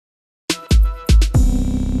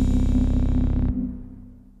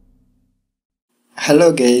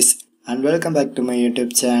Hello guys and welcome back to my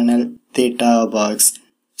YouTube channel Theta Box.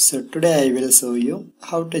 So today I will show you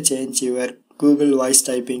how to change your Google voice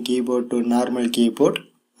typing keyboard to normal keyboard,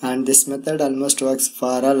 and this method almost works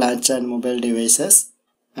for all Android mobile devices.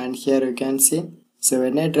 And here you can see, so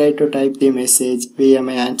when I try to type the message via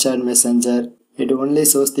my Android messenger, it only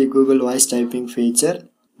shows the Google voice typing feature,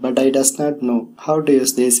 but I does not know how to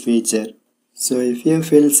use this feature. So if you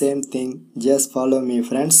feel same thing, just follow me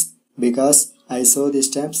friends, because I saw the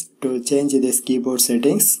steps to change this keyboard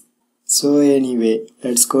settings. So anyway,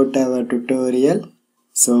 let's go to our tutorial.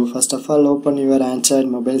 So first of all, open your Android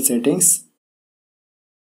mobile settings.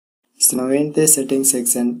 So now in the settings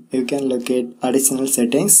section, you can locate additional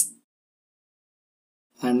settings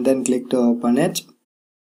and then click to open it.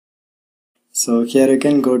 So here you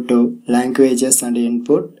can go to languages and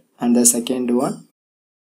input and the second one.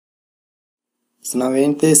 So now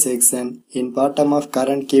in this section, in bottom of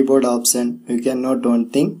current keyboard option, you can note one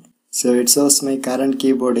thing. So it shows my current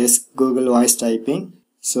keyboard is Google voice typing.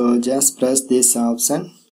 So just press this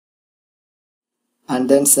option and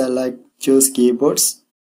then select choose keyboards.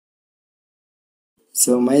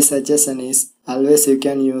 So my suggestion is always you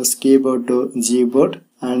can use keyboard to Gboard,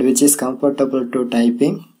 and which is comfortable to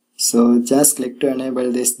typing. So just click to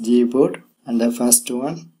enable this Gboard and the first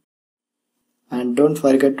one. And don't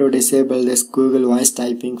forget to disable this Google voice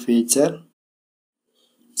typing feature.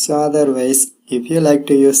 So otherwise, if you like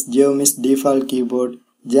to use Xiaomi's default keyboard,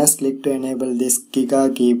 just click to enable this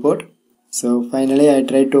Kika keyboard. So finally I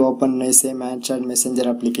tried to open my same Android Messenger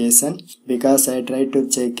application, because I tried to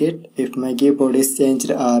check it if my keyboard is changed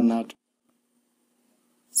or not.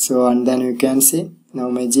 So and then you can see, now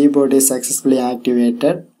my Gboard is successfully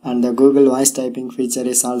activated and the Google voice typing feature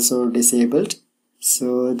is also disabled.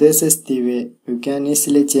 So this is the way you can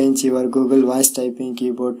easily change your Google voice typing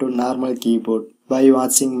keyboard to normal keyboard by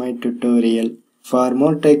watching my tutorial. For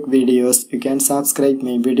more tech videos, you can subscribe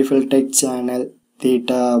my beautiful tech channel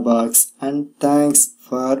Theta Box, and thanks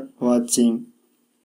for watching.